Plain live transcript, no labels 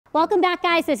Welcome back,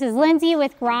 guys. This is Lindsay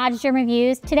with Garage Gym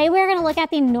Reviews. Today we're going to look at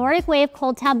the Nordic Wave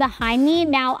cold tub behind me.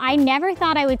 Now, I never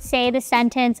thought I would say the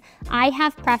sentence, I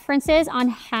have preferences on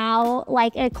how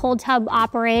a cold tub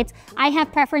operates. I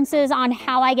have preferences on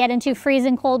how I get into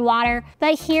freezing cold water,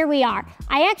 but here we are.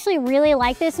 I actually really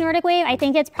like this Nordic Wave. I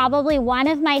think it's probably one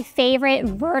of my favorite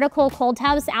vertical cold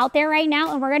tubs out there right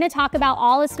now, and we're going to talk about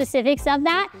all the specifics of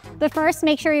that. But first,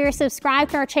 make sure you're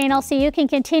subscribed to our channel so you can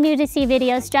continue to see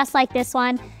videos just like this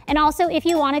one. And also, if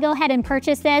you want to go ahead and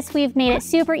purchase this, we've made it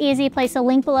super easy. Place a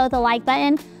link below the like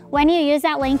button. When you use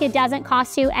that link, it doesn't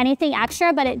cost you anything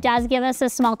extra, but it does give us a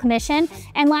small commission.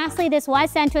 And lastly, this was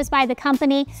sent to us by the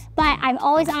company, but I'm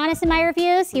always honest in my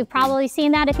reviews. You've probably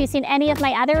seen that if you've seen any of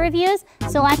my other reviews.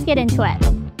 So let's get into it.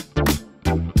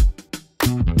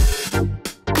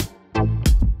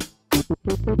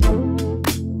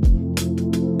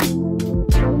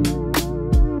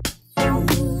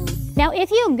 Now,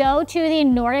 if you go to the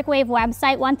Nordic Wave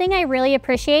website, one thing I really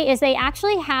appreciate is they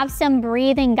actually have some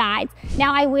breathing guides.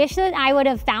 Now, I wish that I would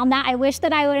have found that. I wish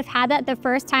that I would have had that the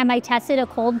first time I tested a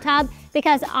cold tub,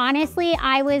 because honestly,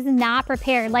 I was not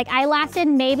prepared. I lasted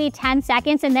maybe 10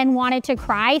 seconds and then wanted to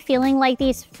cry, feeling like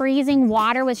these freezing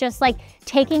water was just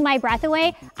taking my breath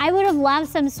away. I would have loved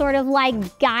some sort of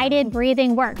guided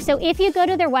breathing work. So if you go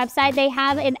to their website, they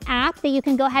have an app that you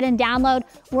can go ahead and download,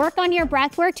 work on your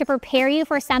breath work to prepare you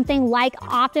for something like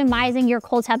optimizing your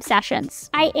cold tub sessions.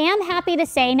 I am happy to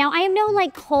say, now I am no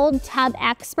cold tub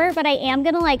expert, but I am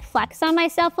gonna flex on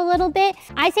myself a little bit.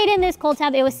 I stayed in this cold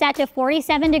tub, it was set to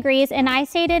 47 degrees, and I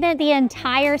stayed in it the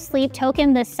entire Sleep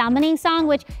Token, the summoning song,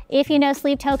 which if you know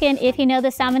Sleep Token, if you know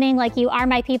the summoning, you are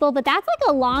my people, but that's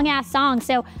a long ass song.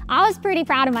 So I was pretty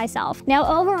proud of myself. Now,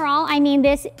 overall, I mean,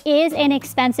 this is an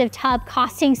expensive tub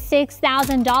costing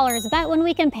 $6,000, but when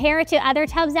we compare it to other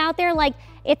tubs out there,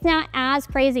 it's not as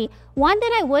crazy. One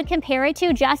that I would compare it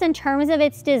to just in terms of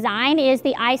its design is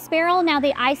the ice barrel. Now,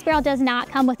 the ice barrel does not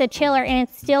come with a chiller, and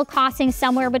it's still costing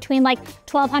somewhere between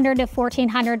 $1,200 to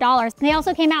 $1,400. They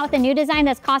also came out with a new design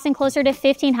that's costing closer to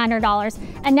 $1,500.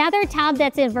 Another tub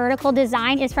that's a vertical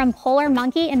design is from Polar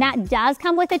Monkey, and that does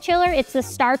come with a chiller. It's the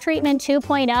Star Treatment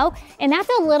 2.0, and that's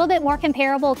a little bit more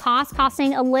comparable cost,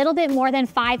 costing a little bit more than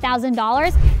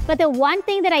 $5,000. But the one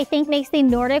thing that I think makes the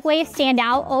Nordic Wave stand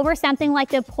out over something like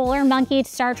the Polar Monkey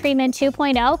Star Treatment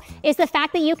 2.0 is the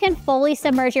fact that you can fully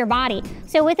submerge your body.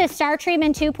 So with the Star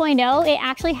Treatment 2.0, it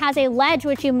actually has a ledge,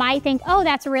 which you might think, oh,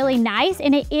 that's really nice,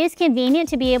 and it is convenient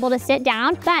to be able to sit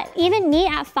down. But even me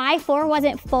at 5'4"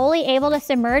 wasn't fully able to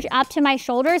submerge up to my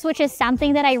shoulders, which is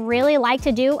something that I really like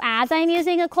to do as I'm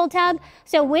using a cold tub.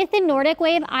 So with the Nordic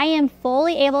Wave, I am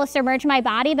fully able to submerge my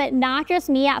body, but not just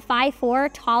me at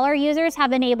 5'4", taller users have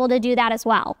been able to do that as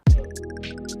well.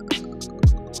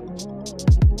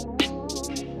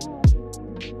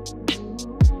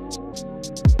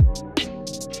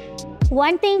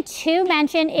 One thing to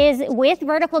mention is with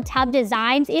vertical tub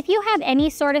designs, if you have any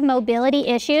sort of mobility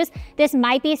issues, this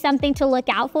might be something to look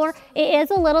out for. It is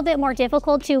a little bit more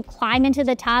difficult to climb into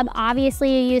the tub.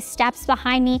 Obviously, you use steps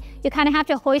behind me. You kind of have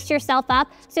to hoist yourself up.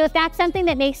 So if that's something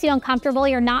that makes you uncomfortable,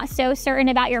 you're not so certain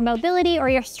about your mobility or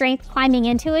your strength climbing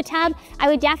into a tub, I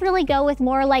would definitely go with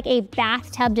more like a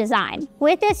bathtub design.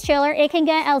 With this chiller, it can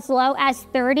get as low as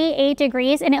 38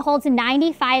 degrees and it holds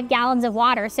 95 gallons of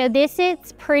water. So this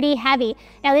is pretty heavy.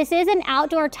 Now, this is an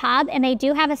outdoor tub and they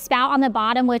do have a spout on the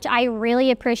bottom, which I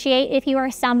really appreciate if you are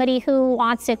somebody who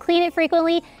wants to clean it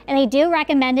frequently, and they do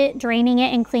recommend it, draining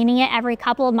it and cleaning it every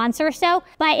couple of months or so,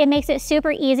 but it makes it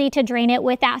super easy to drain it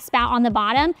with that spout on the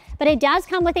bottom. But it does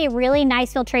come with a really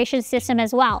nice filtration system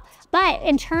as well. But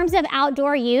in terms of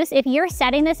outdoor use, if you're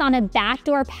setting this on a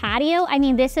backdoor patio, I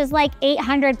mean, this is like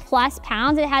 800 plus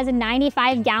pounds. It has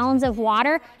 95 gallons of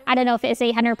water. I don't know if it's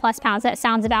 800 plus pounds. That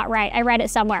sounds about right. I read it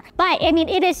somewhere. But I mean,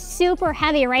 it is super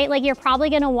heavy, right? Like, you're probably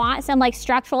gonna want some like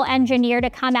structural engineer to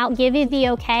come out, give you the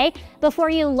okay before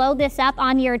you load this up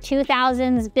on your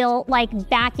 2000s built like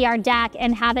backyard deck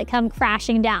and have it come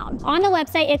crashing down. On the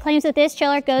website, it claims that this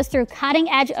chiller goes through cutting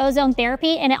edge ozone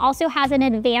therapy, and it also has an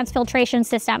advanced filtration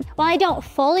system. While I don't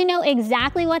fully know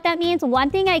exactly what that means, one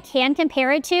thing I can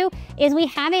compare it to is we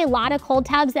have a lot of cold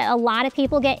tubs that a lot of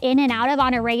people get in and out of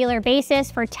on a regular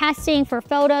basis for testing, for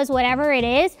photos, whatever it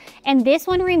is, and this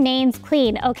one remains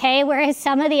clean, okay? Whereas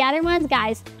some of the other ones,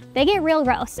 guys, they get real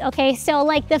gross, okay? So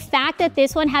like the fact that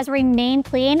this one has remained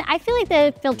clean, I feel like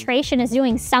the filtration is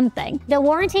doing something. The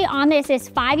warranty on this is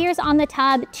 5 years on the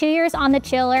tub, 2 years on the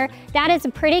chiller. That is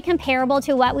pretty comparable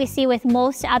to what we see with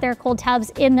most other cold tubs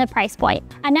in the price point.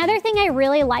 Another thing I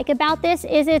really like about this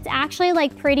is it's actually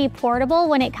like pretty portable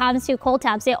when it comes to cold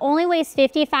tubs. It only weighs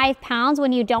 55 pounds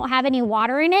when you don't have any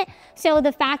water in it. So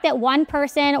the fact that one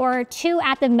person or two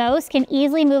at the most can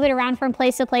easily move it around from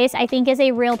place to place, I think is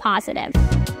a real positive.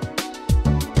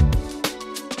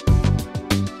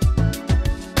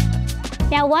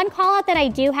 Now, one call out that I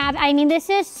do have, I mean, this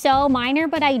is so minor,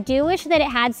 but I do wish that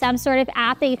it had some sort of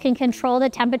app that you can control the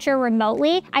temperature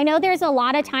remotely. I know there's a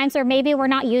lot of times where maybe we're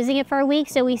not using it for a week,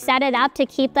 so we set it up to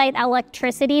keep the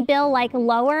electricity bill like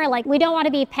lower. Like we don't want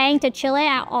to be paying to chill it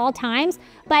at all times,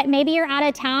 but maybe you're out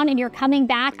of town and you're coming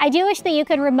back. I do wish that you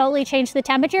could remotely change the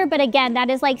temperature, but again, that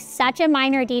is like such a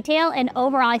minor detail, and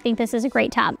overall, I think this is a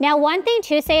great tub. Now, one thing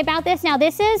to say about this, now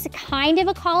this is kind of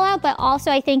a call out, but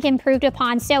also I think improved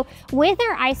upon. So with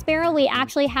our ice barrel, we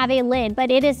actually have a lid, but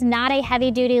it is not a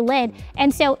heavy duty lid.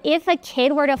 And so if a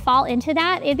kid were to fall into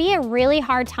that, it'd be a really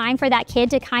hard time for that kid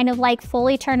to kind of like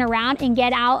fully turn around and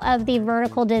get out of the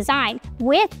vertical design.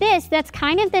 With this, that's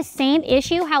kind of the same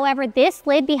issue. However, this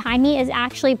lid behind me is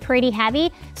actually pretty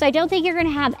heavy, so I don't think you're gonna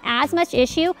have as much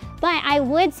issue. But I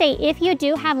would say if you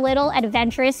do have little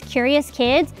adventurous, curious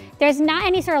kids, there's not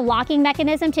any sort of locking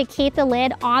mechanism to keep the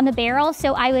lid on the barrel.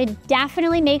 So I would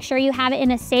definitely make sure you have it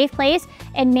in a safe place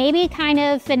and maybe kind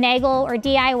of finagle or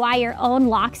DIY your own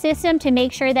lock system to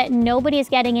make sure that nobody's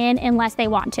getting in unless they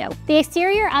want to. The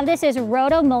exterior of this is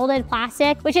roto-molded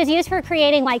plastic, which is used for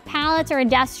creating like pallets or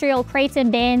industrial crates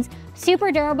and bins.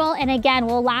 Super durable, and again,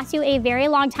 will last you a very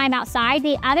long time outside.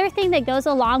 The other thing that goes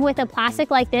along with a plastic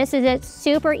like this is it's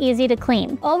super easy to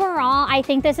clean. Overall, I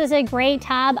think this is a great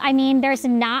tub. I mean, there's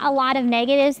not a lot of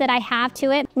negatives that I have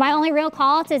to it. My only real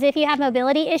call-outs is if you have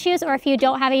mobility issues or if you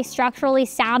don't have a structurally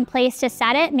sound place to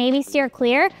set it, maybe steer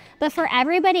clear. But for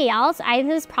everybody else,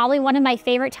 this is probably one of my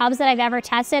favorite tubs that I've ever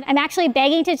tested. I'm actually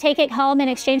begging to take it home in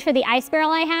exchange for the ice barrel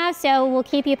I have, so we'll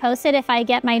keep you posted if I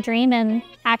get my dream and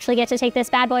actually get to take this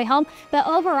bad boy home. But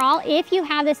overall, if you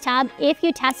have this tub, if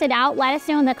you test it out, let us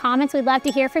know in the comments. We'd love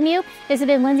to hear from you. This has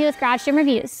been Lindsay with Garage Gym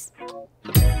Reviews.